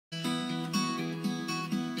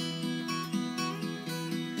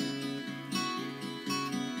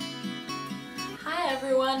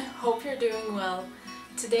everyone, hope you're doing well.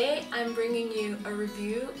 Today I'm bringing you a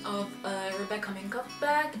review of a Rebecca Minkoff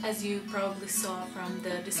bag, as you probably saw from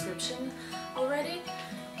the description already.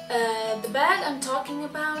 The bag I'm talking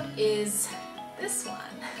about is this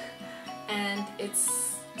one, and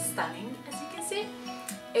it's stunning, as you can see.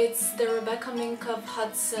 It's the Rebecca Minkoff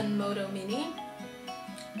Hudson Moto Mini.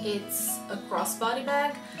 It's a crossbody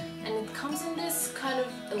bag and it comes in this kind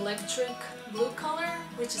of electric blue color,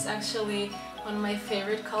 which is actually one of my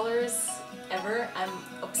favorite colors ever. I'm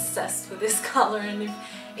obsessed with this color, and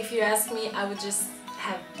if you ask me, I would just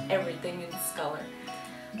have everything in this color.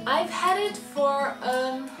 I've had it for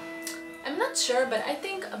I'm not sure, but I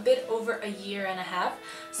think a bit over a year and a half,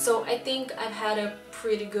 so I think I've had a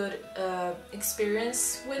pretty good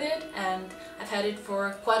experience with it, and I've had it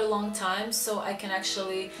for quite a long time, so I can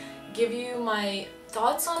actually give you my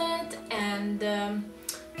thoughts on it, and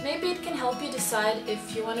maybe it can help you decide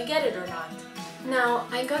if you want to get it or not. Now,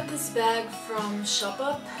 I got this bag from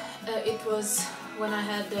ShopUp. It was when I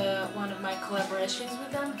had one of my collaborations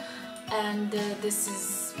with them, and this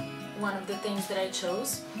is one of the things that I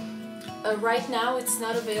chose. Right now it's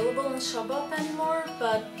not available on ShopUp anymore,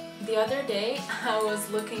 but the other day I was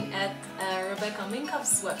looking at Rebecca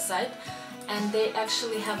Minkoff's website, and they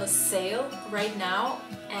actually have a sale right now,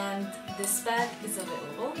 and this bag is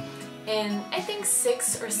available in I think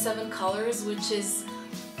 6 or 7 colors, which is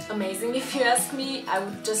amazing if you ask me. I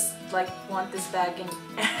would just want this bag in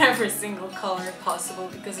every single color possible,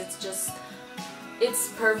 because it's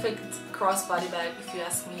perfect crossbody bag if you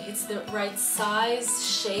ask me. It's the right size,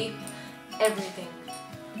 shape, everything.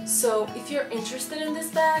 So if you're interested in this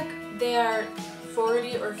bag, they are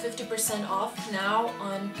 40 or 50% off now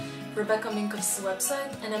on Rebecca Minkoff's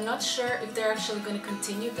website, and I'm not sure if they're actually going to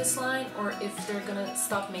continue this line or if they're going to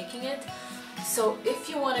stop making it. So if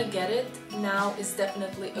you want to get it, now is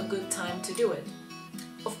definitely a good time to do it.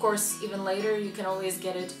 Of course, even later you can always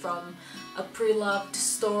get it from a pre-loved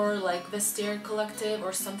store like Vestiaire Collective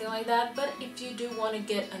or something like that, but if you do want to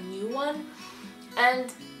get a new one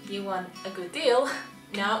and you want a good deal,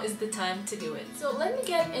 now is the time to do it. So let me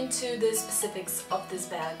get into the specifics of this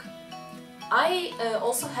bag. I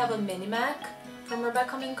also have a Mini Mac from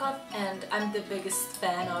Rebecca Minkoff, and I'm the biggest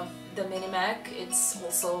fan of the Mini Mac. It's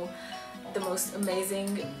also the most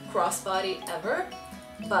amazing crossbody ever,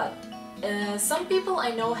 but some people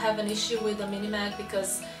I know have an issue with the Mini Mac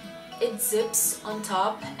because it zips on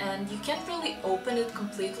top and you can't really open it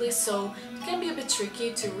completely, so it can be a bit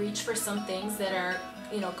tricky to reach for some things that are,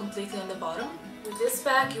 completely on the bottom. With this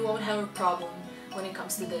bag you won't have a problem when it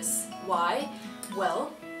comes to this. Why?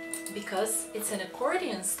 Well, because it's an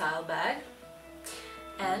accordion style bag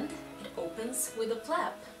and it opens with a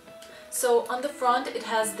flap. So on the front it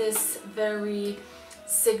has this very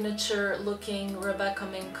signature looking Rebecca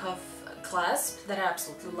Minkoff clasp that I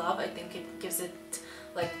absolutely love. I think it gives it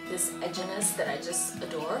this edginess that I just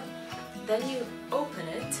adore. Then you open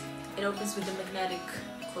it, it opens with a magnetic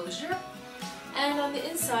closure, and on the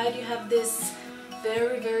inside you have this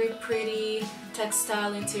very pretty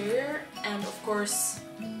textile interior, and of course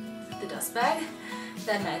the dust bag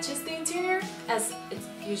that matches the interior, as it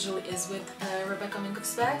usually is with Rebecca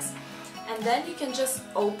Minkoff's bags. And then you can just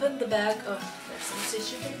open the bag. Oh, there's some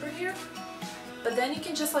tissue paper here. But then you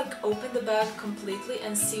can just open the bag completely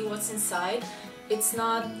and see what's inside. It's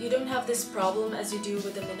not, you don't have this problem as you do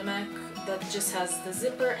with the Minimac that just has the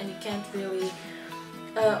zipper and you can't really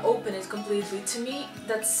open it completely. To me,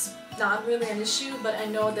 that's not really an issue, but I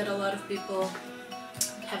know that a lot of people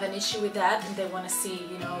have an issue with that, and they want to see,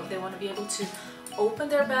 they want to be able to open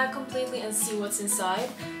their bag completely and see what's inside.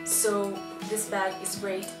 So this bag is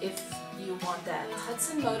great if you want that.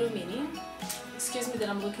 Hudson Moto Mini. Excuse me that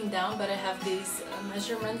I'm looking down, but I have these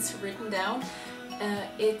measurements written down.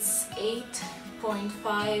 It's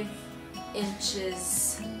 8.5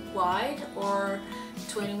 inches wide, or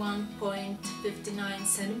 21.59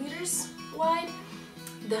 centimeters wide.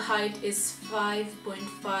 The height is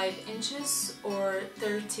 5.5 inches, or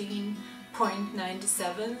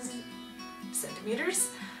 13.97 centimeters.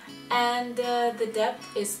 And the depth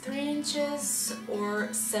is 3 inches, or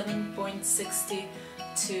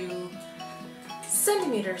 7.62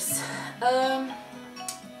 centimeters.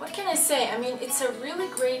 What can I say? I mean, it's a really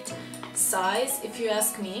great size if you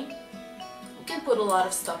ask me. You can put a lot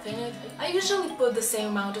of stuff in it. I usually put the same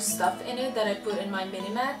amount of stuff in it that I put in my Mini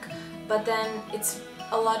Mac, but then it's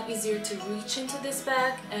a lot easier to reach into this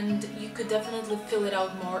bag, and you could definitely fill it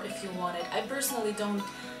out more if you wanted. I personally don't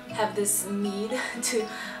have this need to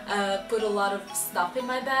put a lot of stuff in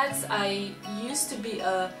my bags. I used to be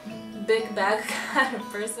a big bag kind of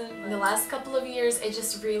person. In the last couple of years I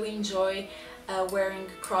just really enjoy wearing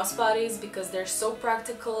crossbodies because they're so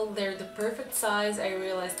practical, they're the perfect size. I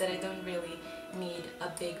realized that I don't really need a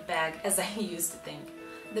big bag as I used to think.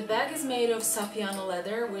 The bag is made of Sapiano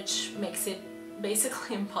leather, which makes it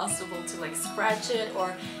basically impossible to like scratch it,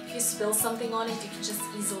 or if you spill something on it you can just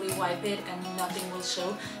easily wipe it and nothing will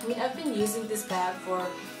show. I mean, I've been using this bag for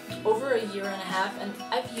over a year and a half and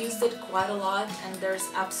I've used it quite a lot and there's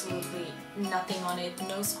absolutely nothing on it,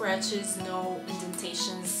 no scratches, no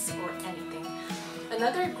indentations or anything.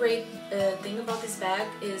 Another great thing about this bag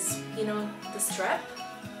is, you know, the strap.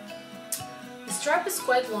 The strap is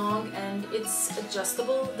quite long and it's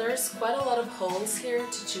adjustable. There's quite a lot of holes here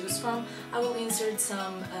to choose from. I will insert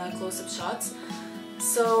some close-up shots.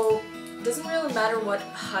 So it doesn't really matter what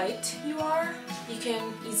height you are, you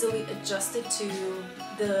can easily adjust it to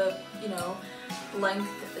the, you know,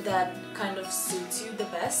 length that kind of suits you the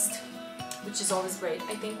best, which is always great,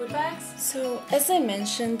 I think, with bags. So as I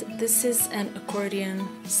mentioned, this is an accordion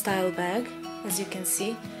style bag, as you can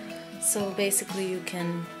see. So basically you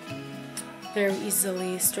can very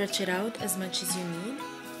easily stretch it out as much as you need.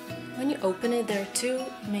 When you open it, there are two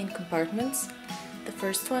main compartments, the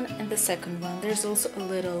first one and the second one. There's also a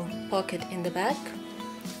little pocket in the back,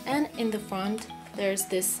 and in the front there's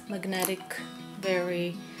this magnetic,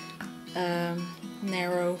 very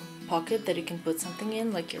narrow pocket that you can put something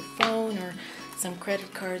in, like your phone or some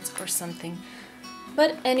credit cards or something.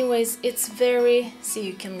 But anyways, it's very, see,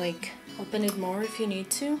 you can like open it more if you need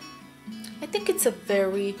to. I think it's a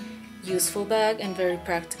very useful bag and very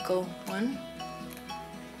practical one.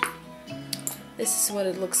 This is what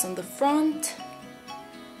it looks on the front.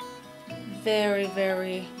 Very,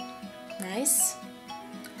 very nice.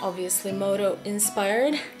 Obviously Moto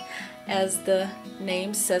inspired, as the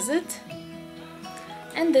name says it.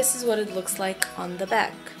 And this is what it looks like on the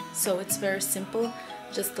back. So it's very simple,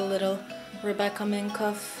 just a little Rebecca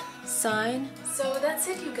Minkoff sign. So that's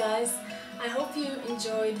it, you guys. I hope you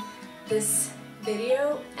enjoyed this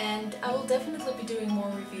video and I will definitely be doing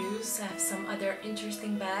more reviews. I have some other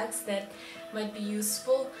interesting bags that might be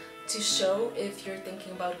useful to show if you're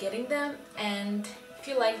thinking about getting them, and if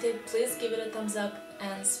you liked it, please give it a thumbs up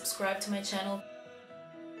and subscribe to my channel.